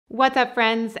What's up,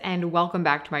 friends, and welcome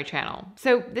back to my channel.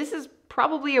 So this is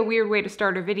probably a weird way to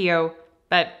start a video,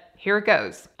 but here it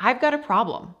goes. I've got a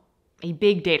problem, a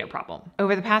big data problem.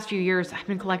 Over the past few years, I've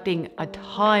been collecting a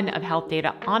ton of health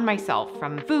data on myself,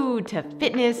 from food to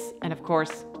fitness, and of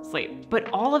course, sleep. But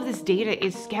all of this data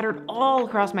is scattered all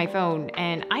across my phone,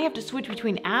 and I have to switch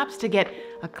between apps to get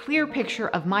a clear picture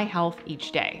of my health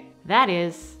each day. That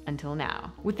is, until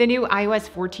now. With the new iOS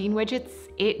 14 widgets,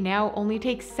 it now only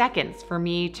takes seconds for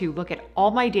me to look at all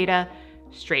my data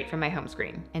straight from my home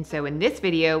screen. And so in this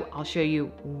video, I'll show you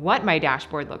what my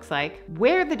dashboard looks like,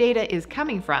 where the data is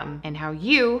coming from, and how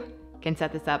you can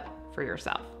set this up for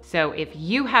yourself. So if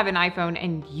you have an iPhone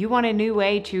and you want a new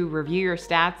way to review your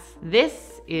stats,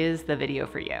 this is the video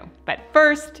for you. But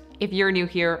first, if you're new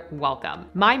here, welcome.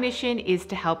 My mission is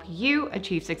to help you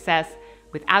achieve success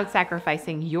without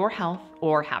sacrificing your health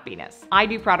or happiness. I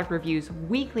do product reviews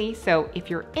weekly, so if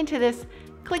you're into this,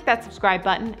 click that subscribe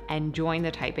button and join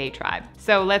the Type A tribe.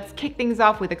 So let's kick things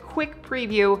off with a quick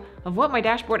preview of what my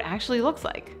dashboard actually looks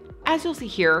like. As you'll see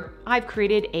here, I've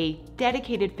created a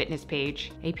dedicated fitness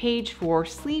page, a page for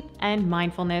sleep and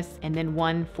mindfulness, and then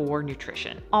one for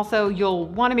nutrition. Also, you'll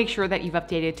want to make sure that you've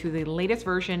updated to the latest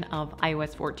version of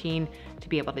iOS 14 to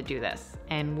be able to do this.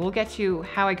 And we'll get to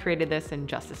how I created this in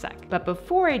just a sec. But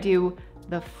before I do,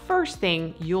 the first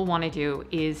thing you'll want to do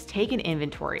is take an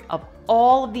inventory of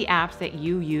all of the apps that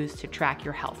you use to track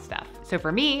your health stuff. So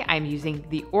for me, I'm using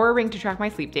the Oura Ring to track my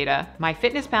sleep data,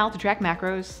 MyFitnessPal to track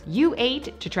macros,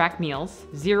 U8 to track meals,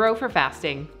 Zero for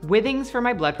fasting, Withings for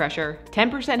my blood pressure,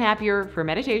 10% Happier for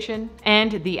meditation,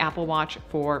 and the Apple Watch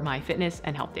for my fitness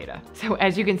and health data. So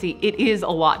as you can see, it is a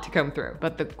lot to come through.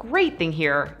 But the great thing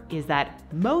here is that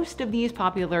most of these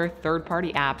popular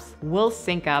third-party apps will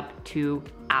sync up to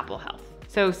Apple Health.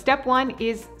 So step one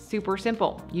is super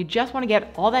simple. You just want to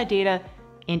get all that data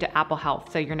into Apple Health.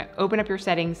 So you're going to open up your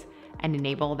settings and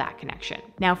enable that connection.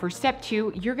 Now for step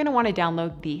two, you're going to want to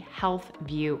download the Health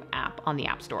View app on the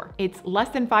App Store. It's less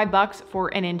than $5 for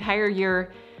an entire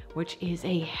year, which is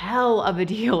a hell of a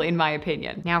deal in my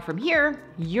opinion. Now from here,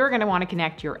 you're gonna wanna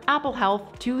connect your Apple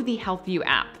Health to the Health View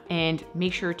app and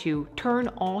make sure to turn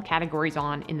all categories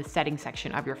on in the settings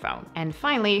section of your phone. And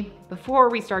finally, before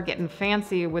we start getting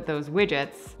fancy with those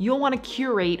widgets, you'll wanna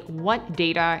curate what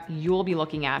data you'll be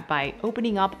looking at by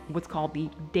opening up what's called the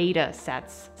Data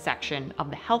Sets section of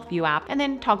the Health View app and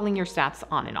then toggling your stats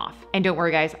on and off. And don't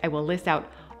worry guys, I will list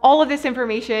out all of this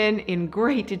information in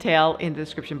great detail in the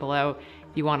description below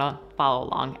if you want to follow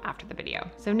along after the video.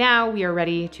 So now we are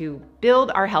ready to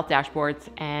build our health dashboards,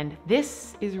 and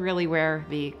this is really where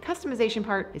the customization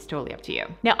part is totally up to you.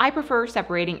 Now I prefer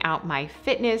separating out my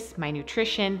fitness, my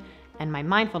nutrition, and my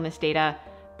mindfulness data,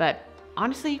 but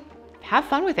honestly, have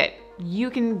fun with it. You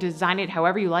can design it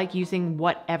however you like using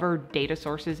whatever data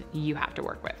sources you have to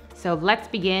work with. So let's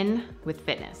begin with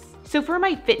fitness. So for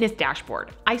my fitness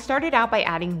dashboard, I started out by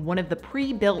adding one of the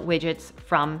pre-built widgets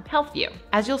from Health View.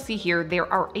 As you'll see here,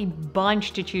 there are a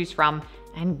bunch to choose from,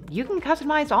 and you can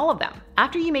customize all of them.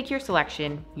 After you make your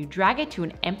selection, you drag it to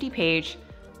an empty page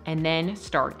and then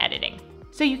start editing.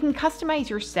 So you can customize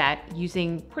your set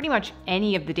using pretty much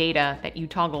any of the data that you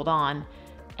toggled on,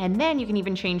 and then you can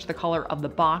even change the color of the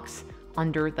box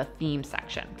under the theme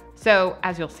section. So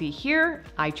as you'll see here,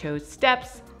 I chose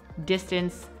steps,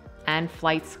 distance, and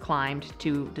flights climbed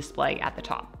to display at the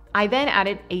top. I then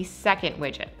added a second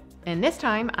widget, and this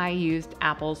time I used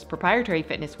Apple's proprietary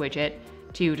fitness widget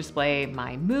to display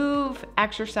my move,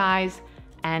 exercise,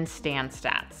 and stand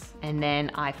stats. And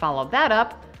then I followed that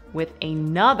up with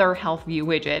another Health View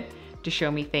widget to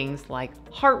show me things like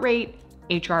heart rate,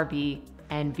 HRV,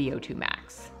 and VO2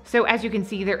 max. So as you can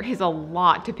see, there is a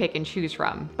lot to pick and choose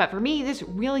from, but for me, this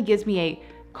really gives me a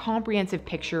comprehensive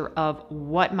picture of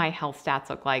what my health stats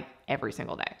look like every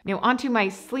single day. Now onto my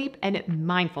sleep and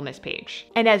mindfulness page.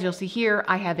 And as you'll see here,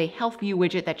 I have a Health View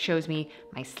widget that shows me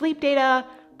my sleep data,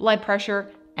 blood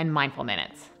pressure, and mindful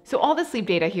minutes. So all the sleep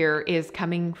data here is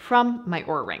coming from my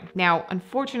Oura Ring. Now,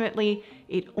 unfortunately,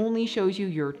 it only shows you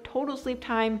your total sleep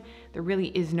time. There really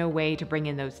is no way to bring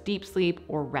in those deep sleep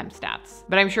or REM stats.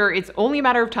 But I'm sure it's only a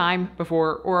matter of time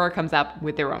before Oura comes up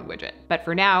with their own widget. But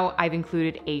for now, I've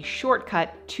included a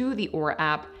shortcut to the Oura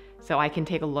app so I can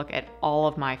take a look at all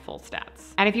of my full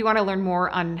stats. And if you want to learn more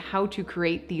on how to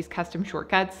create these custom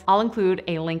shortcuts, I'll include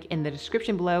a link in the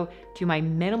description below to my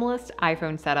minimalist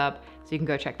iPhone setup, so you can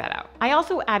go check that out. I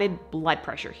also added blood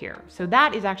pressure here. So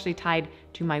that is actually tied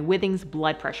to my Withings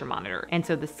blood pressure monitor. And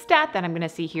so the stat that I'm gonna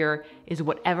see here is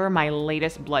whatever my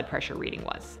latest blood pressure reading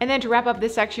was. And then to wrap up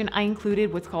this section, I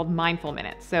included what's called mindful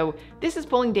minutes. So this is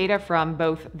pulling data from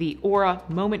both the Oura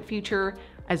moment feature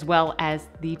as well as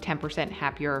the 10%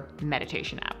 Happier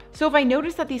meditation app. So if I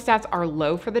notice that these stats are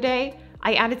low for the day,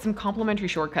 I added some complimentary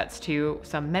shortcuts to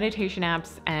some meditation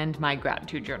apps and my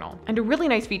gratitude journal. And a really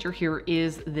nice feature here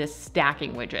is this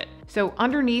stacking widget. So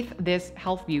underneath this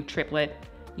health view triplet,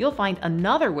 you'll find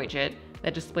another widget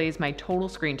that displays my total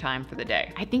screen time for the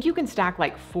day. I think you can stack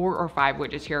like 4 or 5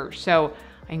 widgets here, so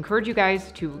I encourage you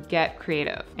guys to get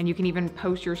creative. And you can even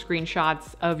post your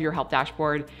screenshots of your health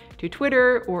dashboard to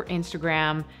Twitter or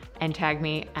Instagram and tag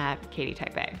me at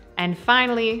KatieTypeA. And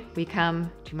finally, we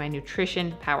come to my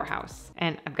nutrition powerhouse.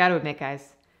 And I've got to admit,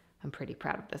 guys, I'm pretty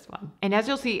proud of this one. And as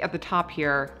you'll see at the top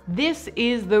here, this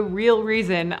is the real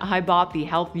reason I bought the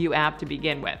Health View app to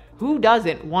begin with. Who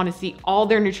doesn't want to see all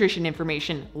their nutrition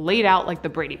information laid out like the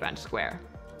Brady Bunch square?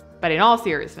 But in all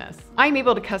seriousness, I'm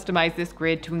able to customize this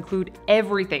grid to include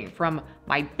everything from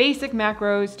my basic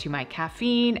macros to my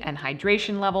caffeine and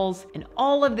hydration levels, and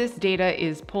all of this data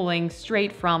is pulling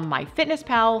straight from my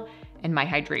MyFitnessPal and my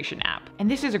hydration app. And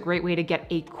this is a great way to get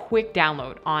a quick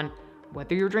download on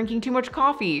whether you're drinking too much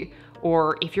coffee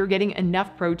or if you're getting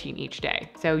enough protein each day.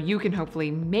 So you can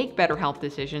hopefully make better health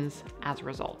decisions as a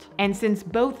result. And since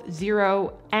both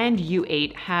Zero and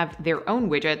U8 have their own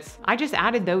widgets, I just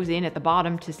added those in at the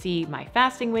bottom to see my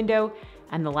fasting window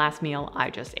and the last meal I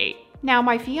just ate. Now,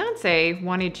 my fiance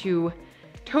wanted to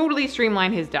totally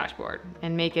streamline his dashboard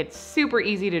and make it super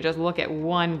easy to just look at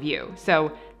one view.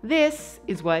 So this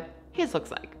is what his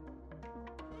looks like.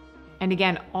 And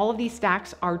again, all of these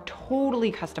stacks are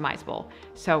totally customizable.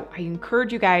 So I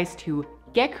encourage you guys to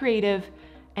get creative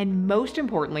and, most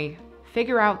importantly,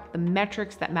 figure out the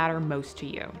metrics that matter most to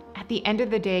you. At the end of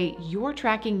the day, you're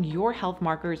tracking your health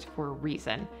markers for a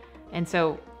reason. And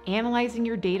so analyzing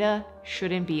your data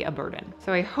shouldn't be a burden.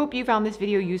 So I hope you found this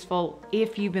video useful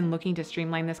if you've been looking to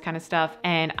streamline this kind of stuff.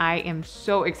 And I am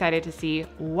so excited to see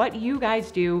what you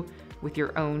guys do with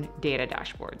your own data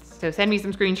dashboards. So send me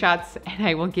some screenshots and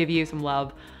I will give you some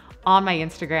love on my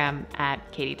Instagram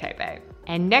at KatieTypeA.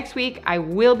 And next week, I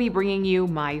will be bringing you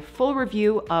my full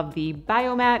review of the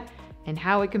Biomat and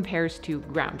how it compares to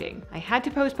grounding. I had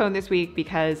to postpone this week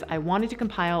because I wanted to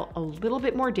compile a little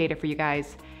bit more data for you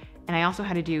guys, and I also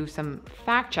had to do some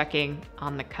fact checking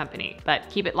on the company. But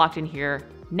keep it locked in here.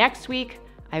 Next week,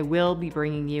 I will be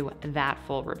bringing you that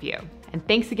full review. And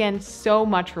thanks again so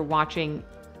much for watching.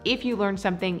 If you learned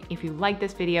something, if you like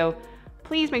this video,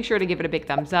 please make sure to give it a big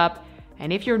thumbs up.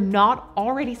 And if you're not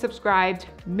already subscribed,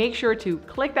 make sure to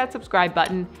click that subscribe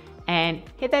button and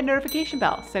hit that notification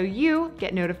bell so you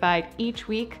get notified each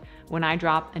week when I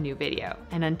drop a new video.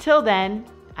 And until then,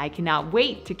 I cannot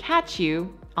wait to catch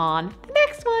you on the next